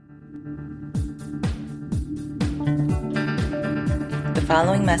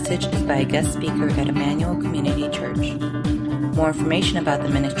following message is by a guest speaker at Emmanuel Community Church. More information about the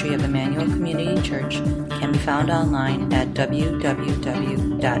ministry of Emmanuel Community Church can be found online at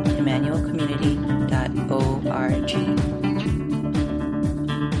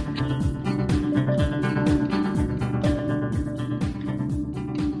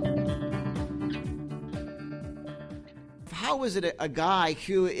How is it a guy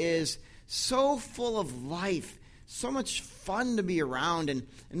who is so full of life, so much fun to be around, and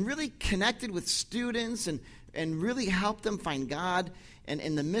really connected with students and really help them find God, and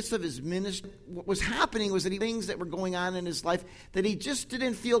in the midst of his ministry, what was happening was that things that were going on in his life that he just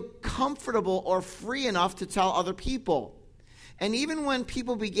didn't feel comfortable or free enough to tell other people. And even when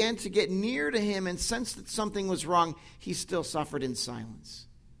people began to get near to him and sensed that something was wrong, he still suffered in silence.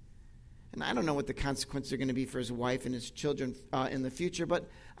 And I don't know what the consequences are going to be for his wife and his children in the future, but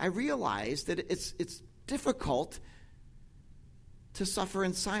I realized that it's difficult to suffer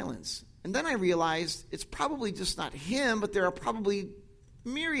in silence. And then I realized it's probably just not him, but there are probably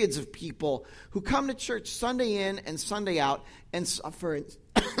myriads of people who come to church Sunday in and Sunday out and suffer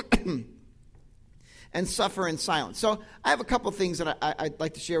and suffer in silence. So I have a couple things that I'd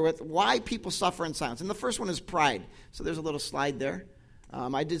like to share with why people suffer in silence. And the first one is pride. So there's a little slide there.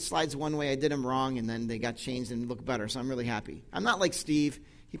 I did slides one way, I did them wrong, and then they got changed and look better, so I'm really happy. I'm not like Steve.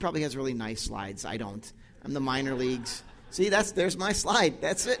 He probably has really nice slides. I don't. I'm the minor leagues. See, there's my slide.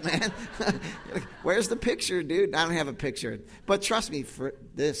 That's it, man. Where's the picture, dude? I don't have a picture. But trust me, for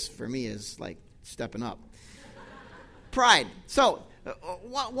me, is like stepping up. Pride. So,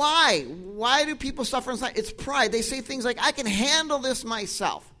 why? Why do people suffer in silence? It's pride. They say things like, I can handle this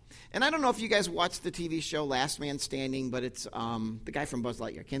myself. And I don't know if you guys watched the TV show Last Man Standing, but it's the guy from Buzz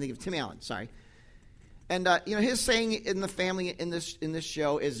Lightyear. I can't think of Tim Allen. Sorry. And his saying in the family in this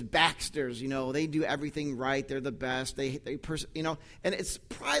show is Baxters. They do everything right. They're the best. And it's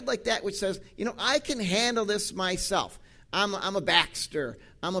pride like that which says, I can handle this myself. I'm a Baxter.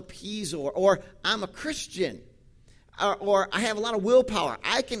 I'm a Peasor, or I'm a Christian, or I have a lot of willpower.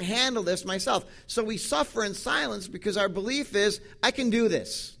 I can handle this myself. So we suffer in silence because our belief is, I can do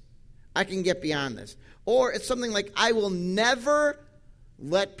this. I can get beyond this. Or it's something like, I will never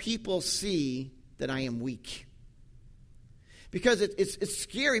let people see that I am weak. Because it's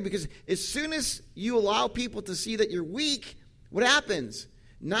scary, because as soon as you allow people to see that you're weak, what happens?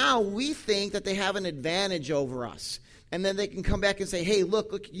 Now we think that they have an advantage over us. And then they can come back and say, hey,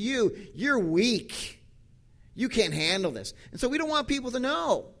 look, you're weak. You can't handle this. And so we don't want people to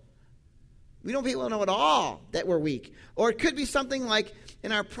know. We don't want people to know at all that we're weak. Or it could be something like,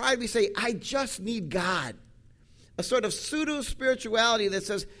 in our pride, we say, I just need God. A sort of pseudo-spirituality that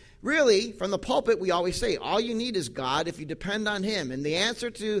says, really, from the pulpit, we always say, all you need is God if you depend on him. And the answer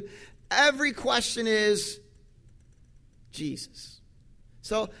to every question is Jesus.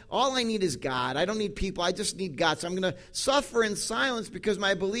 So all I need is God. I don't need people. I just need God. So I'm going to suffer in silence because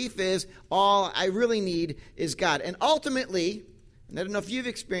my belief is all I really need is God. And ultimately, and I don't know if you've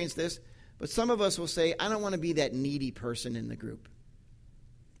experienced this, but some of us will say, I don't want to be that needy person in the group.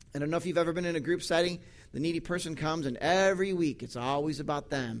 I don't know if you've ever been in a group setting. The needy person comes, and every week it's always about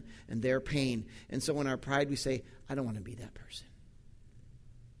them and their pain. And so in our pride, we say, I don't want to be that person.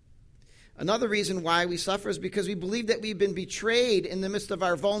 Another reason why we suffer is because we believe that we've been betrayed in the midst of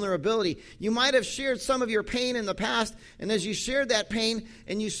our vulnerability. You might have shared some of your pain in the past, and as you shared that pain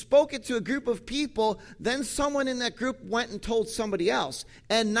and you spoke it to a group of people, then someone in that group went and told somebody else.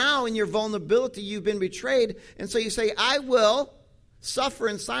 And now in your vulnerability, you've been betrayed. And so you say, I will suffer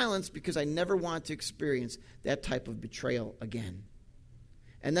in silence because I never want to experience that type of betrayal again.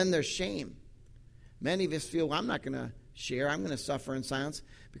 And then there's shame. Many of us feel, well, I'm not going to share. I'm going to suffer in silence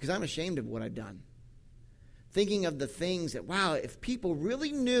because I'm ashamed of what I've done. Thinking of the things that, wow, if people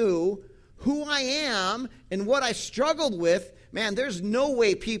really knew who I am and what I struggled with, man, there's no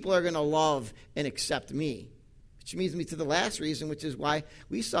way people are going to love and accept me. Which leads me to the last reason, which is why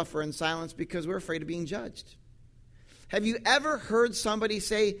we suffer in silence, because we're afraid of being judged. Have you ever heard somebody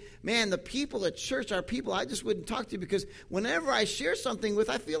say, man, the people at church are people I just wouldn't talk to because whenever I share something with,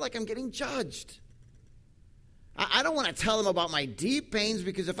 I feel like I'm getting judged. I don't want to tell them about my deep pains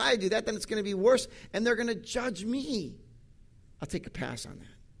because if I do that, then it's going to be worse and they're going to judge me. I'll take a pass on that.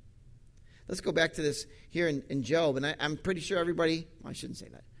 Let's go back to this here in Job, and I'm pretty sure everybody, well, I shouldn't say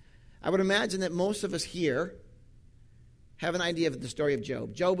that. I would imagine that most of us here have an idea of the story of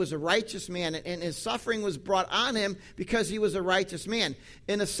Job. Job was a righteous man, and his suffering was brought on him because he was a righteous man.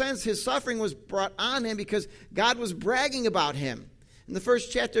 In a sense, his suffering was brought on him because God was bragging about him. In the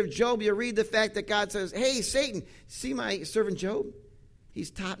first chapter of Job, you'll read the fact that God says, hey, Satan, see my servant Job?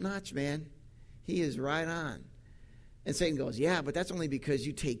 He's top-notch, man. He is right on. And Satan goes, yeah, but that's only because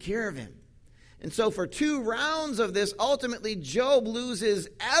you take care of him. And so for 2 rounds of this, ultimately Job loses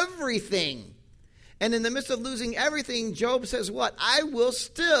everything. And in the midst of losing everything, Job says what? I will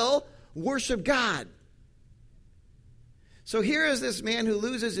still worship God. So here is this man who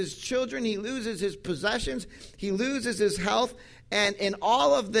loses his children, he loses his possessions, he loses his health, and in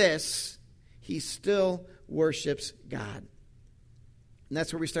all of this, he still worships God. And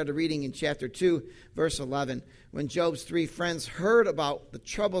that's where we started reading in chapter 2, verse 11. When Job's 3 friends heard about the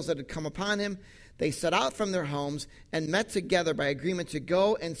troubles that had come upon him, they set out from their homes and met together by agreement to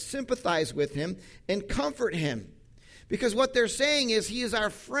go and sympathize with him and comfort him. Because what they're saying is he is our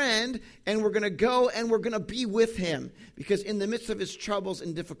friend, and we're going to go and we're going to be with him. Because in the midst of his troubles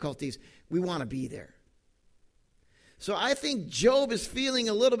and difficulties, we want to be there. So I think Job is feeling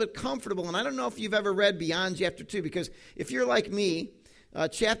a little bit comfortable. And I don't know if you've ever read beyond chapter 2, because if you're like me,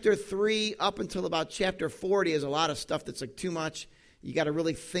 chapter 3 up until about chapter 40 is a lot of stuff that's like too much. You got to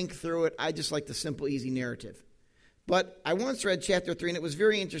really think through it. I just like the simple, easy narrative. But I once read chapter 3, and it was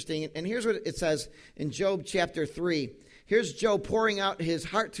very interesting. And here's what it says in Job chapter 3. Here's Job pouring out his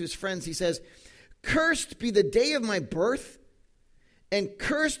heart to his friends. He says, cursed be the day of my birth, and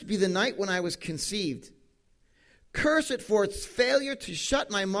cursed be the night when I was conceived. Curse it for its failure to shut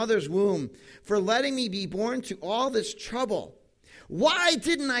my mother's womb, for letting me be born to all this trouble. Why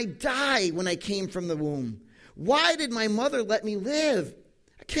didn't I die when I came from the womb? Why did my mother let me live?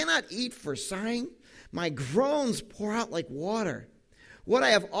 I cannot eat for sighing. My groans pour out like water. What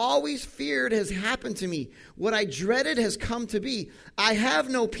I have always feared has happened to me. What I dreaded has come to be. I have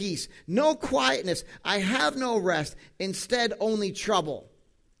no peace, no quietness. I have no rest. Instead, only trouble.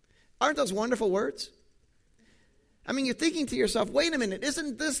 Aren't those wonderful words? I mean, you're thinking to yourself, wait a minute,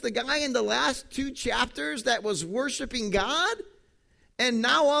 isn't this the guy in the last 2 chapters that was worshiping God? And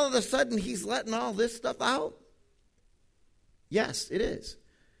now all of a sudden he's letting all this stuff out? Yes, it is.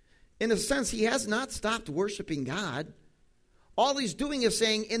 In a sense, he has not stopped worshiping God. All he's doing is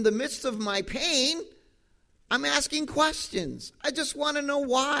saying, in the midst of my pain, I'm asking questions. I just want to know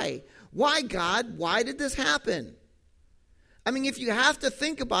why. Why, God? Why did this happen? I mean, if you have to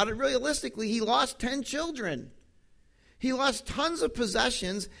think about it realistically, he lost 10 children. He lost tons of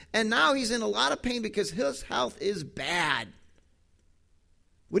possessions, and now he's in a lot of pain because his health is bad.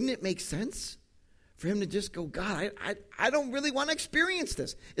 Wouldn't it make sense for him to just go, God, I don't really want to experience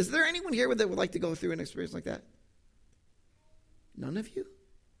this? Is there anyone here that would like to go through an experience like that? None of you?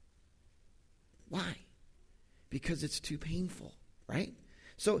 Why? Because it's too painful, right?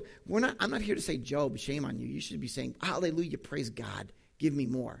 So I'm not here to say, Job, shame on you. You should be saying, hallelujah, praise God, give me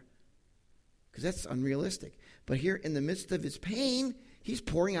more. Because that's unrealistic. But here in the midst of his pain, he's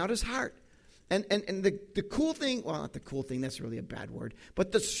pouring out his heart. And the cool thing, well, not the cool thing, that's really a bad word.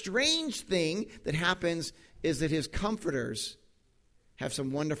 But the strange thing that happens is that his comforters have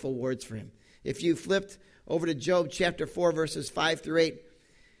some wonderful words for him. If you flipped over to Job chapter 4, verses 5 through 8,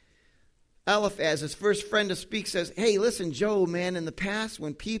 Eliphaz, his first friend to speak, says, hey, listen, Job, man, in the past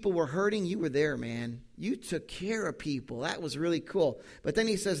when people were hurting, you were there, man. You took care of people. That was really cool. But then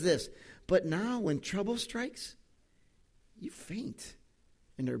he says this, but now when trouble strikes, you faint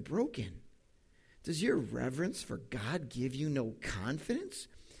and are broken. Does your reverence for God give you no confidence?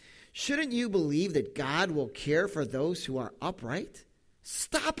 Shouldn't you believe that God will care for those who are upright?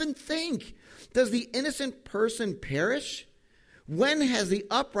 Stop and think. Does the innocent person perish? When has the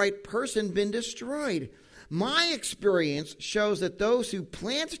upright person been destroyed? My experience shows that those who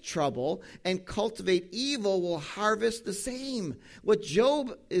plant trouble and cultivate evil will harvest the same. What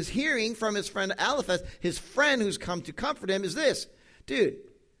Job is hearing from his friend Eliphaz, his friend who's come to comfort him, is this. Dude,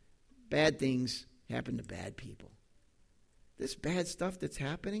 bad things happen to bad people. This bad stuff that's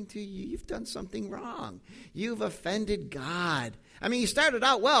happening to you, you've done something wrong. You've offended God. I mean, you started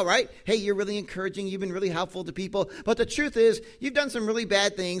out well, right? Hey, you're really encouraging. You've been really helpful to people. But the truth is, you've done some really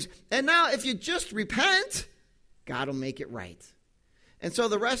bad things. And now if you just repent, God will make it right. And so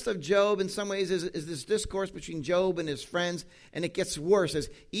the rest of Job, in some ways, is this discourse between Job and his friends. And it gets worse. As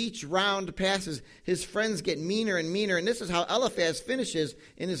each round passes, his friends get meaner and meaner. And this is how Eliphaz finishes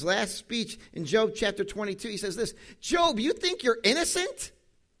in his last speech in Job chapter 22. He says this, Job, you think you're innocent?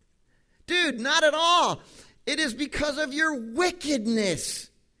 Dude, not at all. It is because of your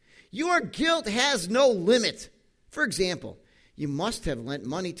wickedness. Your guilt has no limit. For example, You must have lent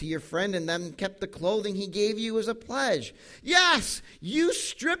money to your friend and then kept the clothing he gave you as a pledge. Yes, you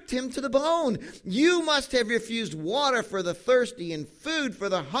stripped him to the bone. You must have refused water for the thirsty and food for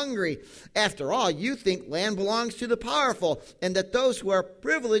the hungry. After all, you think land belongs to the powerful and that those who are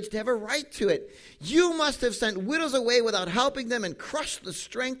privileged have a right to it. You must have sent widows away without helping them and crushed the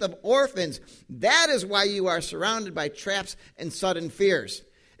strength of orphans. That is why you are surrounded by traps and sudden fears.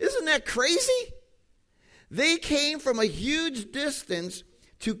 Isn't that crazy? They came from a huge distance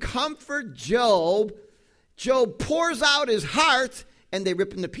to comfort Job. Job pours out his heart, and they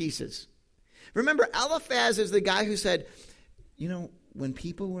rip him to pieces. Remember, Eliphaz is the guy who said, when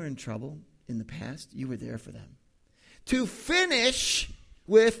people were in trouble in the past, you were there for them. To finish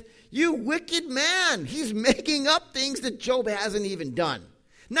with, you wicked man. He's making up things that Job hasn't even done.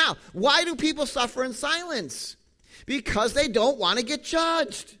 Now, why do people suffer in silence? Because they don't want to get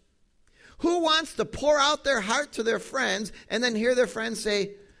judged. Who wants to pour out their heart to their friends and then hear their friends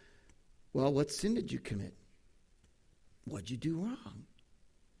say, well, what sin did you commit? What'd you do wrong?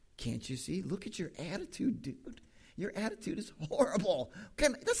 Can't you see? Look at your attitude, dude. Your attitude is horrible.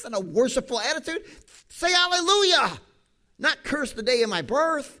 That's not a worshipful attitude. Say hallelujah, not curse the day of my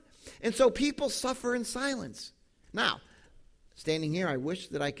birth. And so people suffer in silence. Now, standing here, I wish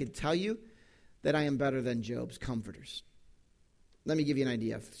that I could tell you that I am better than Job's comforters. Let me give you an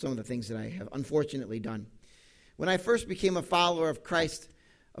idea of some of the things that I have unfortunately done. When I first became a follower of Christ,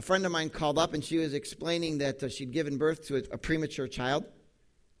 a friend of mine called up and she was explaining that she'd given birth to a premature child.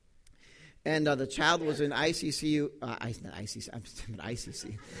 And the child was in ICU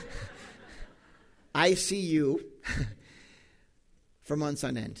for months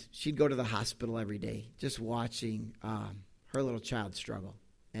on end. She'd go to the hospital every day just watching her little child struggle.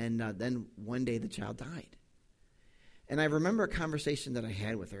 And then one day the child died. And I remember a conversation that I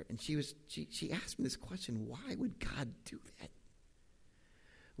had with her, and she asked me this question: why would God do that?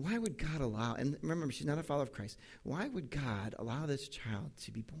 Why would God allow, and remember, she's not a follower of Christ, why would God allow this child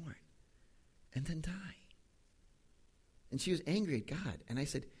to be born and then die? And she was angry at God. And I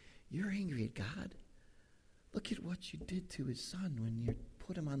said, you're angry at God? Look at what you did to his son when you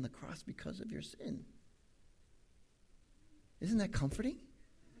put him on the cross because of your sin. Isn't that comforting?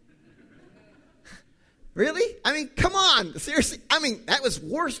 Really? I mean, come on. Seriously? I mean, that was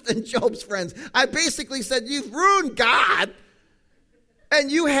worse than Job's friends. I basically said, you've ruined God, and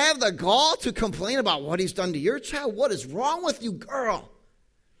you have the gall to complain about what he's done to your child? What is wrong with you, girl?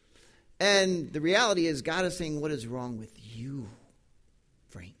 And the reality is, God is saying, what is wrong with you,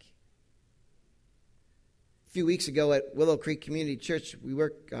 Frank? A few weeks ago at Willow Creek Community Church, we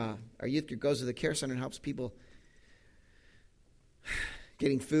work, our youth group goes to the care center and helps people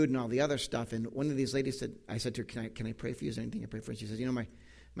getting food and all the other stuff. And one of these ladies said, I said to her, can I pray for you? Is there anything I pray for? And she says,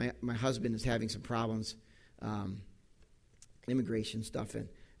 my husband is having some problems, immigration stuff.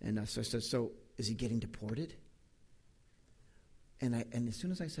 And so I said, so is he getting deported? And as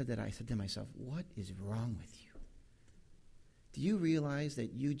soon as I said that, I said to myself, what is wrong with you? Do you realize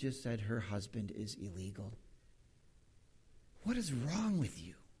that you just said her husband is illegal? What is wrong with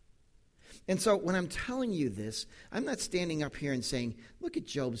you? And so when I'm telling you this, I'm not standing up here and saying, look at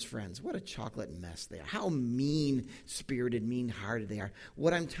Job's friends. What a chocolate mess they are. How mean-spirited, mean-hearted they are.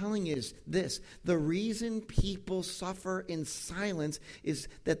 What I'm telling you is this. The reason people suffer in silence is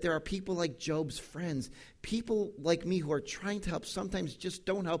that there are people like Job's friends, people like me who are trying to help, sometimes just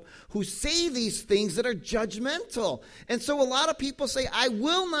don't help, who say these things that are judgmental. And so a lot of people say, I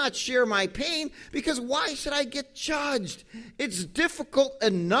will not share my pain because why should I get judged? It's difficult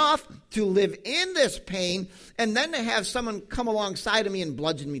enough to live in this pain, and then to have someone come alongside of me and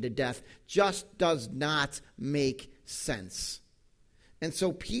bludgeon me to death just does not make sense. And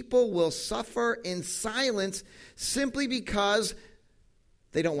so people will suffer in silence simply because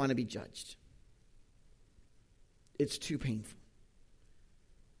they don't want to be judged. It's too painful.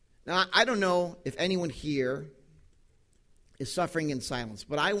 Now, I don't know if anyone here is suffering in silence,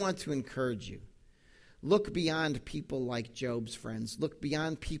 but I want to encourage you. Look beyond people like Job's friends. Look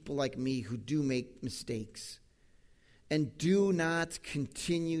beyond people like me who do make mistakes. And do not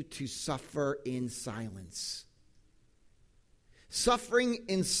continue to suffer in silence. Suffering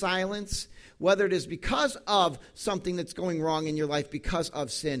in silence, whether it is because of something that's going wrong in your life because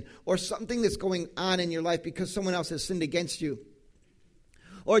of sin, or something that's going on in your life because someone else has sinned against you,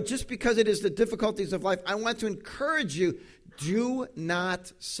 or just because it is the difficulties of life, I want to encourage you, do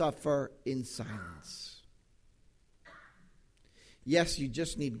not suffer in silence. Yes, you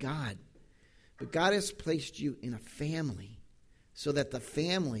just need God. But God has placed you in a family so that the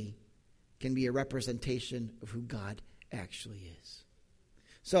family can be a representation of who God actually is.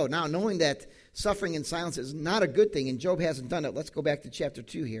 So now, knowing that suffering in silence is not a good thing, and Job hasn't done it, let's go back to chapter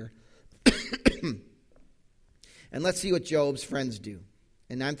 2 here. And let's see what Job's friends do.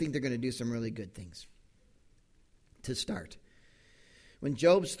 And I think they're going to do some really good things. To start, when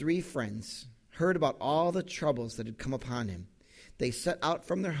Job's 3 friends heard about all the troubles that had come upon him, they set out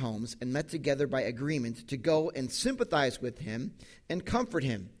from their homes and met together by agreement to go and sympathize with him and comfort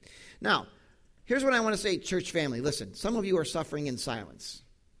him. Now, here's what I want to say, church family. Listen, some of you are suffering in silence.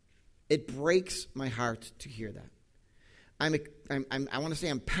 It breaks my heart to hear that. I want to say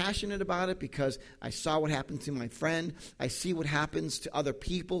I'm passionate about it because I saw what happened to my friend. I see what happens to other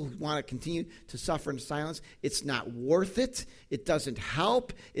people who want to continue to suffer in silence. It's not worth it. It doesn't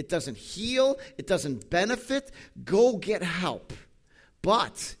help. It doesn't heal. It doesn't benefit. Go get help.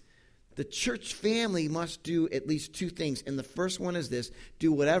 But the church family must do at least 2 things. And the first one is this: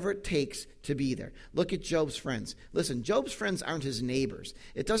 do whatever it takes to be there. Look at Job's friends. Listen, Job's friends aren't his neighbors.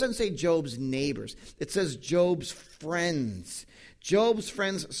 It doesn't say Job's neighbors. It says Job's friends. Job's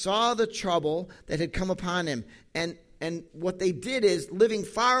friends saw the trouble that had come upon him. And what they did is, living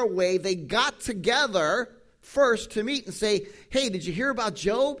far away, they got together first to meet and say, hey, did you hear about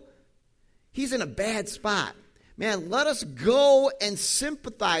Job? He's in a bad spot. Man, let us go and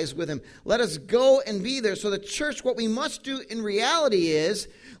sympathize with him. Let us go and be there. So the church, what we must do in reality is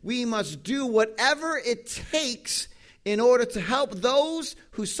we must do whatever it takes in order to help those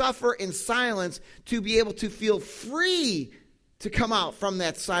who suffer in silence to be able to feel free to come out from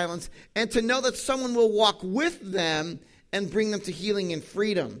that silence and to know that someone will walk with them and bring them to healing and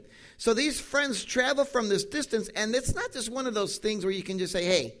freedom. So these friends travel from this distance, and it's not just one of those things where you can just say,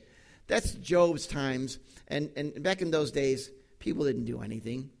 hey, that's Job's times. And back in those days, people didn't do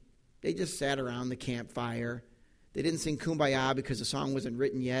anything. They just sat around the campfire. They didn't sing Kumbaya because the song wasn't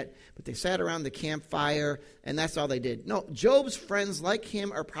written yet, but they sat around the campfire, and that's all they did. No, Job's friends, like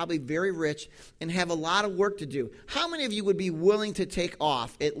him, are probably very rich and have a lot of work to do. How many of you would be willing to take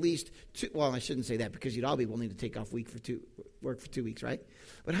off at least 2, well, I shouldn't say that because you'd all be willing to take off work for 2 weeks, right?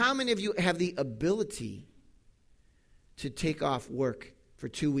 But how many of you have the ability to take off work for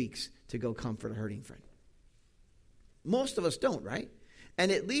 2 weeks to go comfort a hurting friend? Most of us don't, right?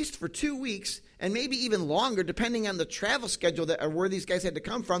 And at least for 2 weeks, and maybe even longer, depending on the travel schedule or where these guys had to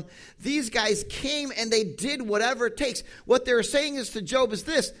come from, these guys came and they did whatever it takes. What they're saying is to Job is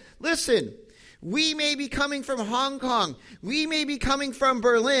this: listen, we may be coming from Hong Kong. We may be coming from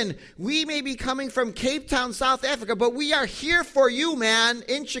Berlin. We may be coming from Cape Town, South Africa, but we are here for you, man,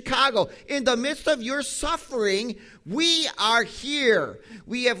 in Chicago. In the midst of your suffering, we are here.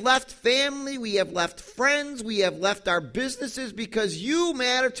 We have left family. We have left friends. We have left our businesses because you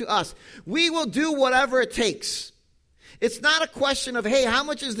matter to us. We will do whatever it takes. It's not a question of, hey, how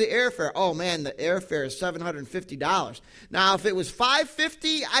much is the airfare? Oh, man, the airfare is $750. Now, if it was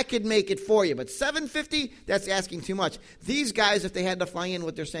 $550, I could make it for you. But $750, that's asking too much. These guys, if they had to fly in,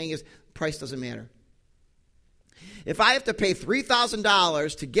 what they're saying is price doesn't matter. If I have to pay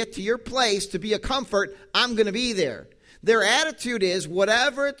 $3,000 to get to your place to be a comfort, I'm going to be there. Their attitude is,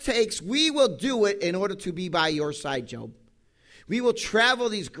 whatever it takes, we will do it in order to be by your side, Job. We will travel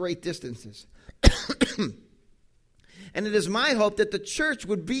these great distances. And it is my hope that the church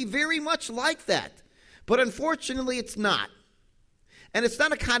would be very much like that. But unfortunately, it's not. And it's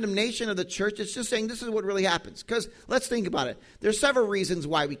not a condemnation of the church. It's just saying this is what really happens. Because let's think about it. There's several reasons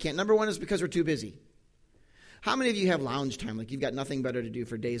why we can't. Number one is because we're too busy. How many of you have lounge time, like you've got nothing better to do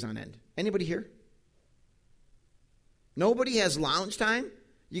for days on end? Anybody here? Nobody has lounge time?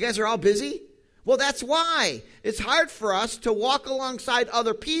 You guys are all busy? Well, that's why. It's hard for us to walk alongside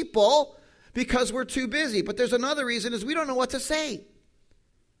other people because we're too busy. But there's another reason is we don't know what to say.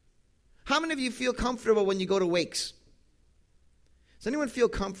 How many of you feel comfortable when you go to wakes? Does anyone feel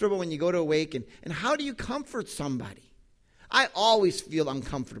comfortable when you go to a wake? And how do you comfort somebody? I always feel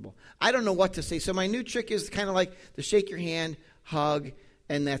uncomfortable. I don't know what to say. So my new trick is kind of like to shake your hand, hug,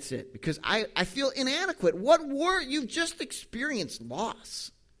 and that's it. Because I feel inadequate. What word? You've just experienced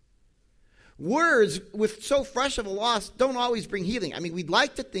loss. Words with so fresh of a loss don't always bring healing. I mean, we'd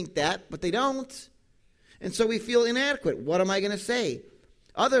like to think that, but they don't. And so we feel inadequate. What am I going to say?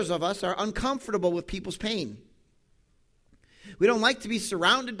 Others of us are uncomfortable with people's pain. We don't like to be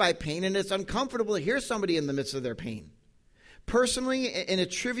surrounded by pain, and it's uncomfortable to hear somebody in the midst of their pain. Personally, in a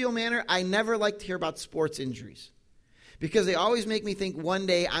trivial manner, I never like to hear about sports injuries because they always make me think one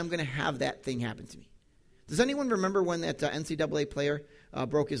day I'm going to have that thing happen to me. Does anyone remember when that NCAA player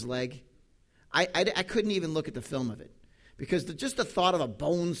broke his leg? I couldn't even look at the film of it because just the thought of a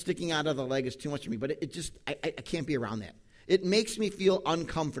bone sticking out of the leg is too much for me. But I can't be around that. It makes me feel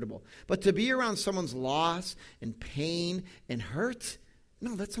uncomfortable. But to be around someone's loss and pain and hurt,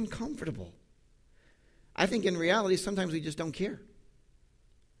 No, that's uncomfortable. I think in reality, sometimes we just don't care.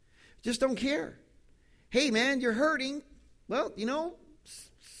 Just don't care. Hey, man, you're hurting. Well,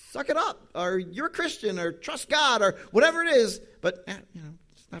 suck it up. Or you're a Christian, or trust God, or whatever it is. But,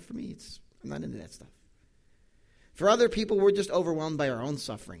 it's not for me. I'm not into that stuff. For other people, we're just overwhelmed by our own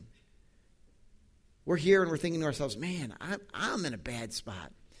suffering. We're here and we're thinking to ourselves, man, I'm in a bad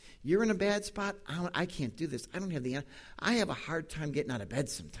spot. You're in a bad spot? I can't do this. I don't have the answer. I have a hard time getting out of bed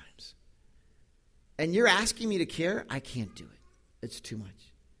sometimes. And you're asking me to care? I can't do it. It's too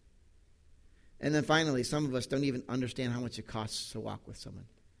much. And then finally, some of us don't even understand how much it costs to walk with someone.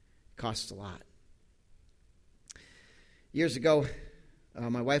 It costs a lot. Years ago,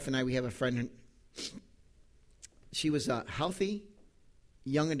 my wife and I, we have a friend. She was a healthy,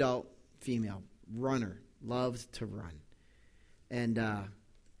 young adult female, runner, loved to run. And on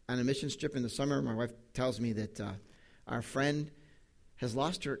a mission trip in the summer, my wife tells me that our friend has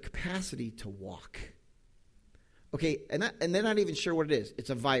lost her capacity to walk. Okay, and they're not even sure what it is. It's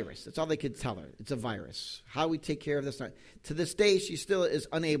a virus. That's all they could tell her. It's a virus. How we take care of this. To this day, she still is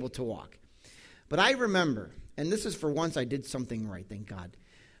unable to walk. But I remember, and this is for once I did something right, thank God.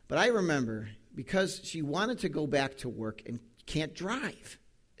 But I remember because she wanted to go back to work and can't drive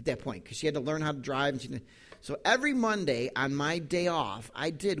at that point because she had to learn how to drive. So every Monday on my day off, I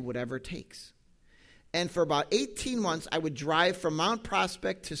did whatever it takes. And for about 18 months, I would drive from Mount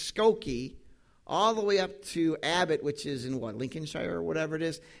Prospect to Skokie all the way up to Abbott, which is in Lincolnshire or whatever it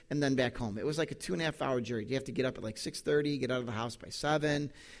is, and then back home. It was like a 2.5-hour journey. You have to get up at like 6:30, get out of the house by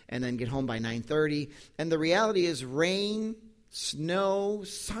 7, and then get home by 9:30. And the reality is rain, snow,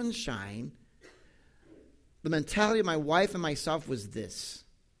 sunshine. The mentality of my wife and myself was this: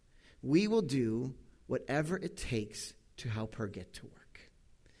 we will do whatever it takes to help her get to work.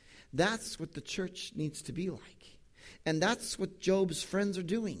 That's what the church needs to be like. And that's what Job's friends are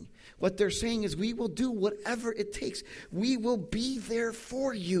doing. What they're saying is, we will do whatever it takes. We will be there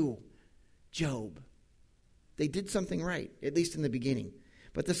for you, Job. They did something right, at least in the beginning.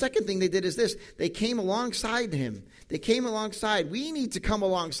 But the second thing they did is this: they came alongside him. They came alongside. We need to come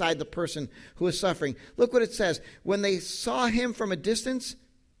alongside the person who is suffering. Look what it says. When they saw him from a distance,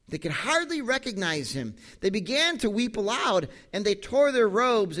 they could hardly recognize him. They began to weep aloud, and they tore their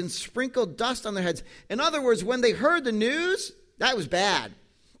robes and sprinkled dust on their heads. In other words, when they heard the news, that was bad.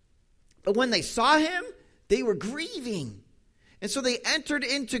 But when they saw him, they were grieving. And so they entered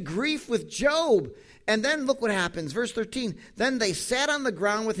into grief with Job. And then look what happens. Verse 13. Then they sat on the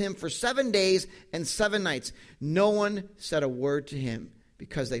ground with him for 7 days and 7 nights. No one said a word to him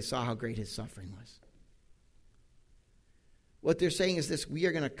because they saw how great his suffering was. What they're saying is this: we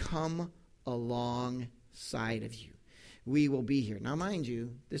are going to come alongside of you. We will be here. Now, mind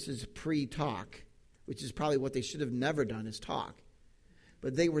you, this is pre-talk, which is probably what they should have never done, is talk.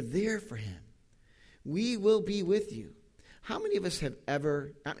 But they were there for him. We will be with you. How many of us have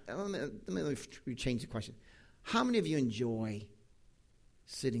ever, let me change the question. How many of you enjoy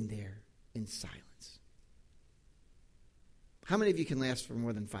sitting there in silence? How many of you can last for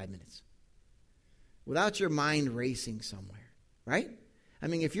more than 5 minutes without your mind racing somewhere? Right? I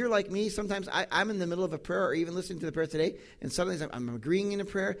mean, if you're like me, sometimes I'm in the middle of a prayer or even listening to the prayer today, and suddenly I'm agreeing in a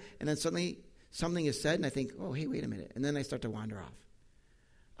prayer, and then suddenly something is said, and I think, oh, hey, wait a minute. And then I start to wander off.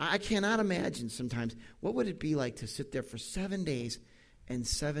 I cannot imagine sometimes what would it be like to sit there for 7 days and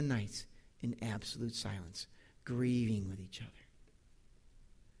 7 nights in absolute silence, grieving with each other.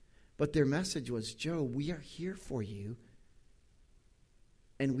 But their message was, Joe, we are here for you,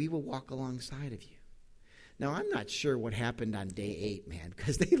 and we will walk alongside of you. Now, I'm not sure what happened on day 8, man,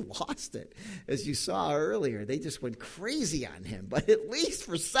 because they lost it. As you saw earlier, they just went crazy on him. But at least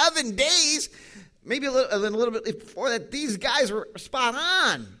for 7 days, maybe a little bit before that, these guys were spot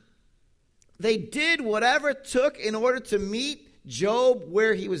on. They did whatever it took in order to meet Job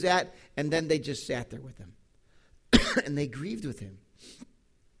where he was at, and then they just sat there with him. And they grieved with him.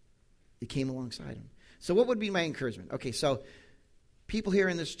 They came alongside him. So what would be my encouragement? Okay, so people here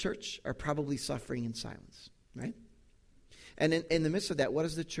in this church are probably suffering in silence, right? And in the midst of that, what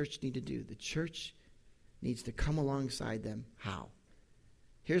does the church need to do? The church needs to come alongside them. How?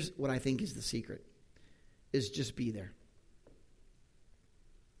 Here's what I think is the secret, is just be there.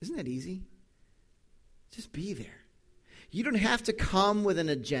 Isn't that easy? Just be there. You don't have to come with an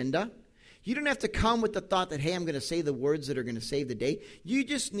agenda. You don't have to come with the thought that, hey, I'm going to say the words that are going to save the day. You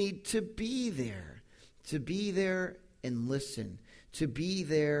just need to be there and listen, to be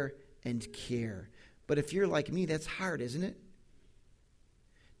there and care. But if you're like me, that's hard, isn't it?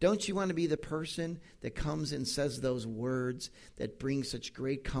 Don't you want to be the person that comes and says those words that bring such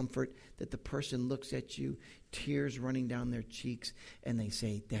great comfort that the person looks at you, tears running down their cheeks, and they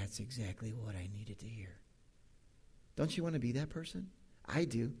say, that's exactly what I needed to hear? Don't you want to be that person? I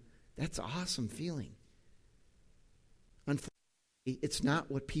do. That's an awesome feeling. Unfortunately, it's not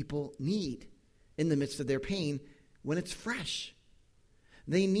what people need in the midst of their pain when it's fresh.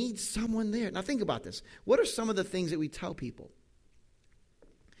 They need someone there. Now think about this. What are some of the things that we tell people?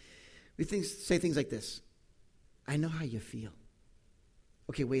 We say things like this. I know how you feel.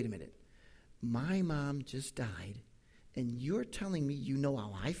 Okay, wait a minute. My mom just died, and you're telling me you know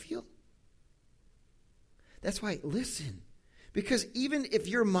how I feel? That's why, listen. Because even if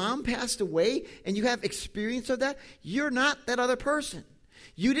your mom passed away and you have experience of that, you're not that other person.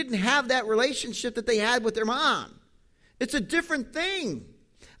 You didn't have that relationship that they had with their mom. It's a different thing.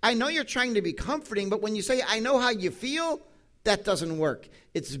 I know you're trying to be comforting, but when you say, I know how you feel, that doesn't work.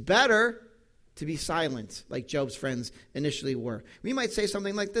 It's better to be silent, like Job's friends initially were. We might say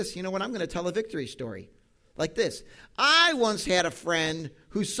something like this. You know what? I'm going to tell a victory story. Like this. I once had a friend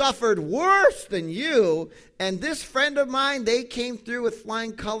who suffered worse than you, and this friend of mine, they came through with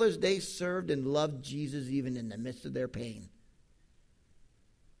flying colors. They served and loved Jesus even in the midst of their pain.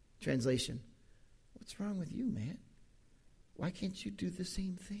 Translation. What's wrong with you, man? Why can't you do the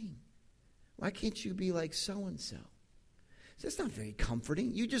same thing? Why can't you be like so-and-so? That's not very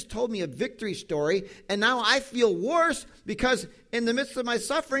comforting. You just told me a victory story, and now I feel worse because in the midst of my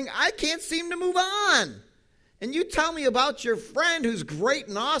suffering, I can't seem to move on. And you tell me about your friend who's great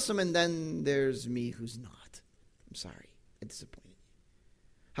and awesome, and then there's me who's not. I'm sorry. I disappointed you.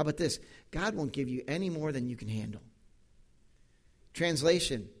 How about this? God won't give you any more than you can handle.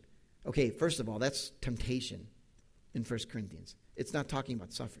 Translation. Okay, first of all, that's temptation in 1 Corinthians. It's not talking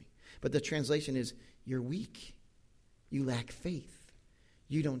about suffering. But the translation is, you're weak. You lack faith.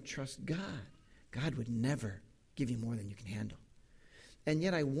 You don't trust God. God would never give you more than you can handle. And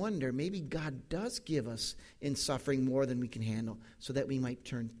yet I wonder, maybe God does give us in suffering more than we can handle so that we might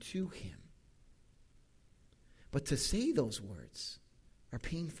turn to him. But to say those words are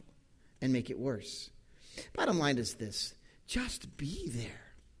painful and make it worse. Bottom line is this. Just be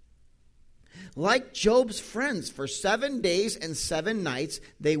there. Like Job's friends, for 7 days and 7 nights,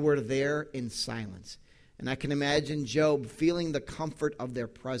 they were there in silence. And I can imagine Job feeling the comfort of their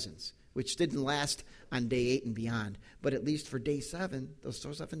presence, which didn't last on day 8 and beyond. But at least for day 7, those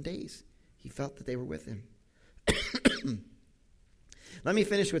 7 days, he felt that they were with him. Let me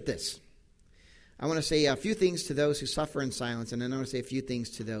finish with this. I want to say a few things to those who suffer in silence, and then I want to say a few things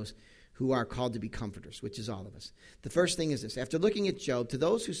to those who are called to be comforters, which is all of us. The first thing is this. After looking at Job, to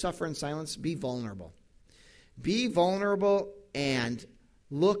those who suffer in silence, be vulnerable. Be vulnerable and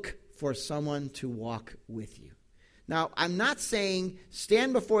look for someone to walk with you. Now, I'm not saying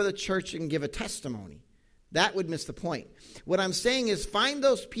stand before the church and give a testimony. That would miss the point. What I'm saying is find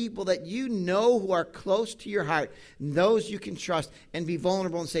those people that you know who are close to your heart, those you can trust, and be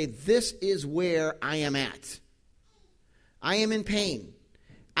vulnerable and say, this is where I am at. I am in pain.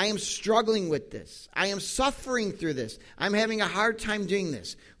 I am struggling with this. I am suffering through this. I'm having a hard time doing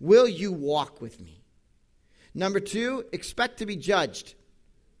this. Will you walk with me? Number 2, expect to be judged,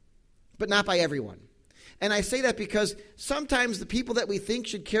 but not by everyone. And I say that because sometimes the people that we think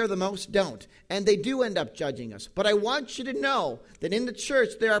should care the most don't, and they do end up judging us. But I want you to know that in the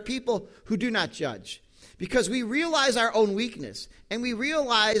church there are people who do not judge, because we realize our own weakness, and we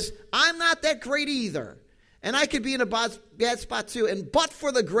realize I'm not that great either. And I could be in a bad spot too. And but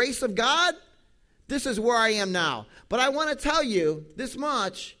for the grace of God, this is where I am now. But I want to tell you this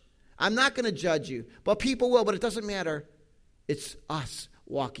much. I'm not going to judge you. But people will. But it doesn't matter. It's us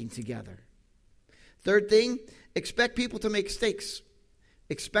walking together. Third thing, expect people to make mistakes.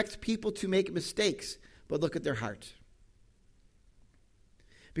 Expect people to make mistakes. But look at their heart.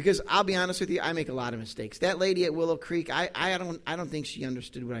 Because I'll be honest with you, I make a lot of mistakes. That lady at Willow Creek, I don't think she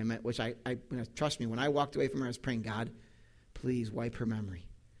understood what I meant, which I trust me, when I walked away from her, I was praying, God, please wipe her memory.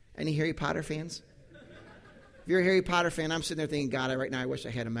 Any Harry Potter fans? If you're a Harry Potter fan, I'm sitting there thinking, God, right now I wish I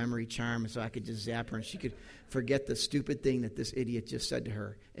had a memory charm so I could just zap her and she could forget the stupid thing that this idiot just said to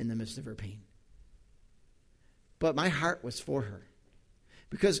her in the midst of her pain. But my heart was for her.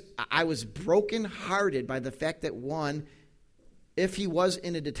 Because I was brokenhearted by the fact that, one, if he was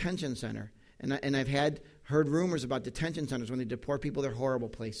in a detention center, and I've heard rumors about detention centers when they deport people, they're horrible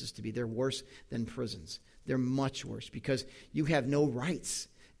places to be. They're worse than prisons. They're much worse because you have no rights.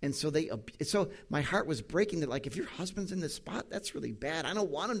 And so so my heart was breaking that, like, if your husband's in this spot, that's really bad. I don't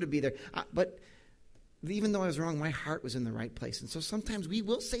want him to be there. But even though I was wrong, my heart was in the right place. And so sometimes we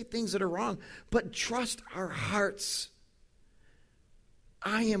will say things that are wrong, but trust our hearts.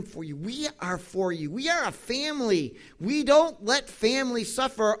 I am for you. We are for you. We are a family. We don't let family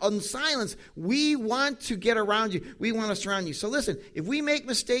suffer in silence. We want to get around you. We want to surround you. So listen, if we make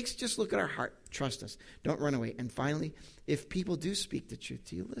mistakes, just look at our heart. Trust us. Don't run away. And finally, if people do speak the truth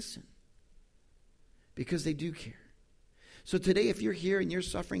to you, listen. Because they do care. So today, if you're here and you're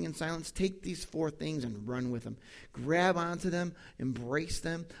suffering in silence, take these 4 things and run with them. Grab onto them, embrace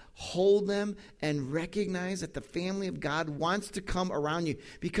them, hold them, and recognize that the family of God wants to come around you.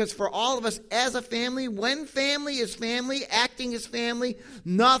 Because for all of us as a family, when family is family, acting as family,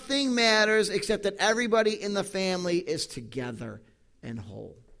 nothing matters except that everybody in the family is together and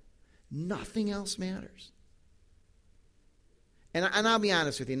whole. Nothing else matters. And I'll be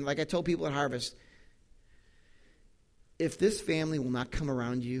honest with you, like I told people at Harvest, if this family will not come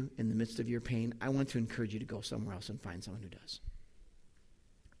around you in the midst of your pain, I want to encourage you to go somewhere else and find someone who does.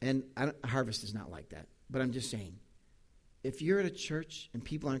 And Harvest is not like that. But I'm just saying, if you're at a church and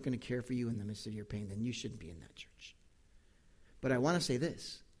people aren't going to care for you in the midst of your pain, then you shouldn't be in that church. But I want to say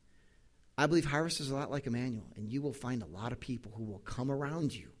this. I believe Harvest is a lot like Emmanuel, and you will find a lot of people who will come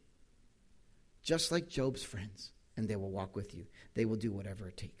around you, just like Job's friends, and they will walk with you. They will do whatever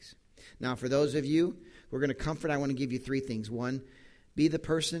it takes. Now, for those of you who are going to comfort, I want to give you 3 things. 1, be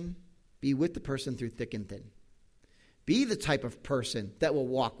with the person through thick and thin. Be the type of person that will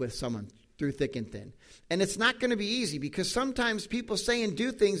walk with someone through thick and thin. And it's not going to be easy because sometimes people say and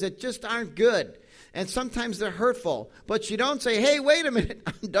do things that just aren't good. And sometimes they're hurtful. But you don't say, hey, wait a minute,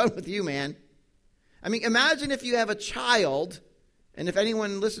 I'm done with you, man. I mean, imagine if you have a child. And if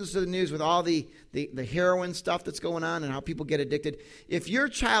anyone listens to the news with all the heroin stuff that's going on and how people get addicted, if your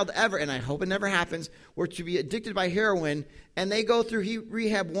child ever, and I hope it never happens, were to be addicted by heroin and they go through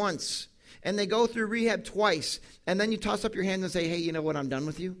rehab once and they go through rehab twice and then you toss up your hand and say, hey, you know what, I'm done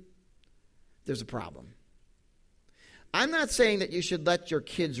with you, there's a problem. I'm not saying that you should let your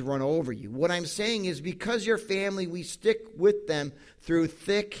kids run over you. What I'm saying is because you're family, we stick with them through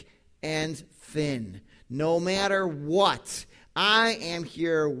thick and thin, no matter what. I am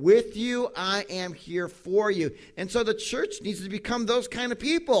here with you. I am here for you. And so the church needs to become those kind of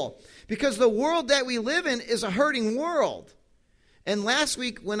people because the world that we live in is a hurting world. And last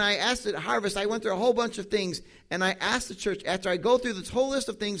week when I asked at Harvest, I went through a whole bunch of things and I asked the church after I go through this whole list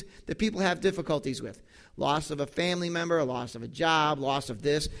of things that people have difficulties with. Loss of a family member, a loss of a job, loss of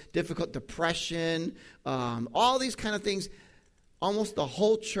this, difficult depression, all these kind of things. Almost the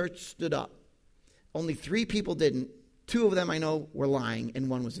whole church stood up. Only 3 people didn't. 2 of them I know were lying, and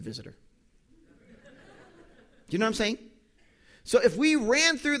 1 was a visitor. Do you know what I'm saying? So if we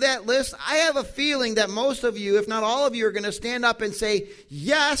ran through that list, I have a feeling that most of you, if not all of you, are going to stand up and say,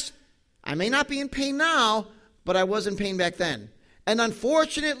 yes, I may not be in pain now, but I was in pain back then. And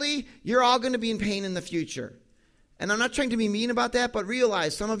unfortunately, you're all going to be in pain in the future. And I'm not trying to be mean about that, but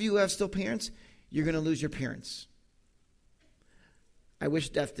realize some of you who have still parents, you're going to lose your parents. I wish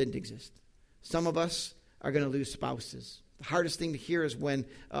death didn't exist. Some of us are going to lose spouses. The hardest thing to hear is when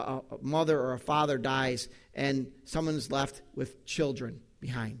a mother or a father dies and someone's left with children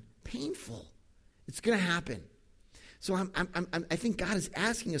behind. Painful. It's going to happen. So I think God is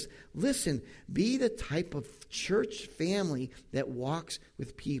asking us, listen, be the type of church family that walks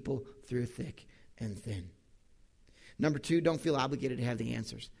with people through thick and thin. Number 2, don't feel obligated to have the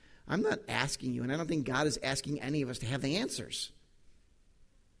answers. I'm not asking you, and I don't think God is asking any of us to have the answers.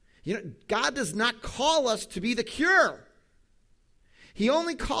 You know, God does not call us to be the cure. He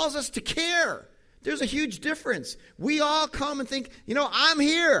only calls us to care. There's a huge difference. We all come and think, you know, I'm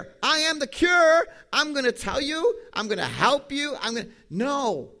here. I am the cure. I'm going to tell you. I'm going to help you.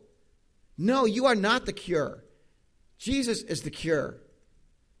 No, you are not the cure. Jesus is the cure.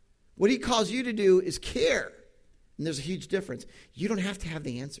 What he calls you to do is care. And there's a huge difference. You don't have to have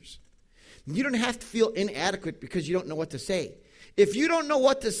the answers. You don't have to feel inadequate because you don't know what to say. If you don't know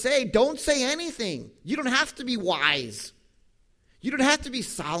what to say, don't say anything. You don't have to be wise. You don't have to be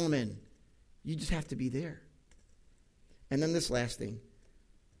Solomon. You just have to be there. And then this last thing,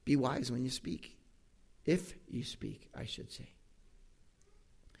 be wise when you speak. If you speak, I should say.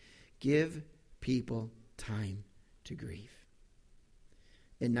 Give people time to grieve.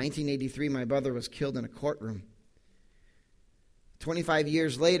 In 1983, my brother was killed in a courtroom. 25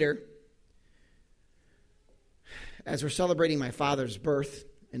 years later, as we're celebrating my father's birth,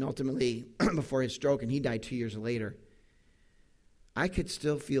 and ultimately before his stroke, and he died 2 years later, I could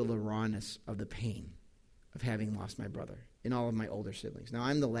still feel the rawness of the pain of having lost my brother and all of my older siblings. Now,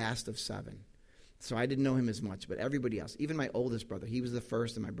 I'm the last of 7, so I didn't know him as much, but everybody else, even my oldest brother, he was the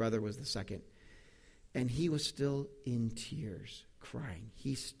first and my brother was the second. And he was still in tears, crying.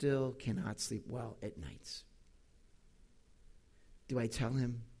 He still cannot sleep well at nights. Do I tell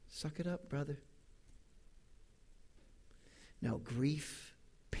him, suck it up, brother? No, grief,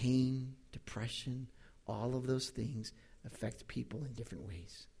 pain, depression, all of those things affect people in different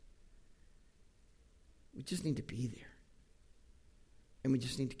ways. We just need to be there. And we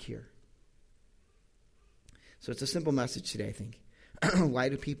just need to care. So it's a simple message today, I think. Why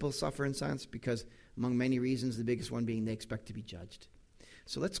do people suffer in silence? Because among many reasons, the biggest one being they expect to be judged.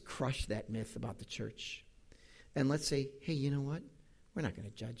 So let's crush that myth about the church. And let's say, hey, you know what? We're not going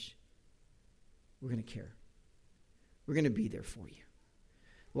to judge. We're going to care. We're going to be there for you.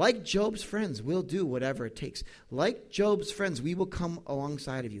 Like Job's friends, we'll do whatever it takes. Like Job's friends, we will come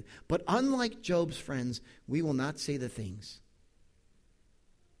alongside of you. But unlike Job's friends, we will not say the things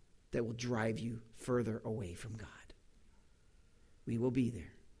that will drive you further away from God. We will be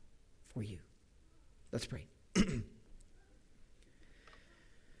there for you. Let's pray.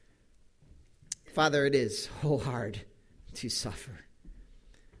 Father, it is so hard to suffer,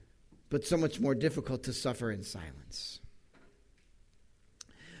 but so much more difficult to suffer in silence.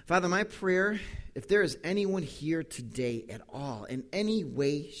 Father, my prayer, if there is anyone here today at all, in any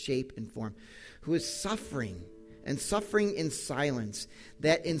way, shape, and form, who is suffering and suffering in silence,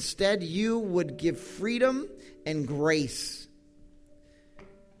 that instead you would give freedom and grace,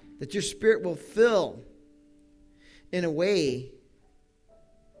 that your Spirit will fill in a way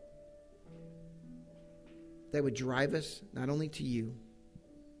that would drive us not only to you,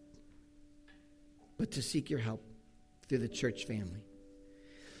 but to seek your help through the church family.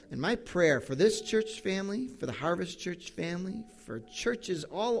 And my prayer for this church family, for the Harvest Church family, for churches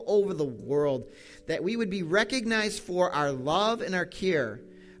all over the world, that we would be recognized for our love and our care,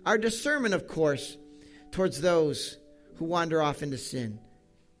 our discernment, of course, towards those who wander off into sin.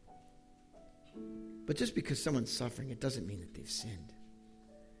 But just because someone's suffering, it doesn't mean that they've sinned.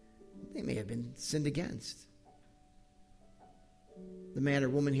 They may have been sinned against. The man or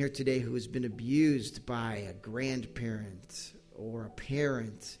woman here today who has been abused by a grandparent or a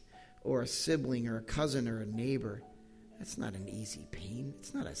parent or a sibling or a cousin or a neighbor, that's not an easy pain.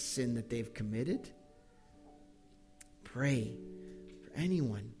 It's not a sin that they've committed. Pray for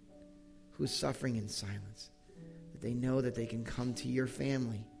anyone who is suffering in silence, that they know that they can come to your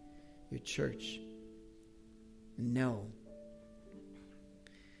family, your church, and know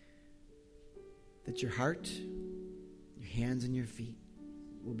that your heart, your hands, and your feet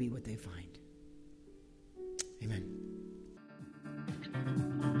will be what they find. Amen.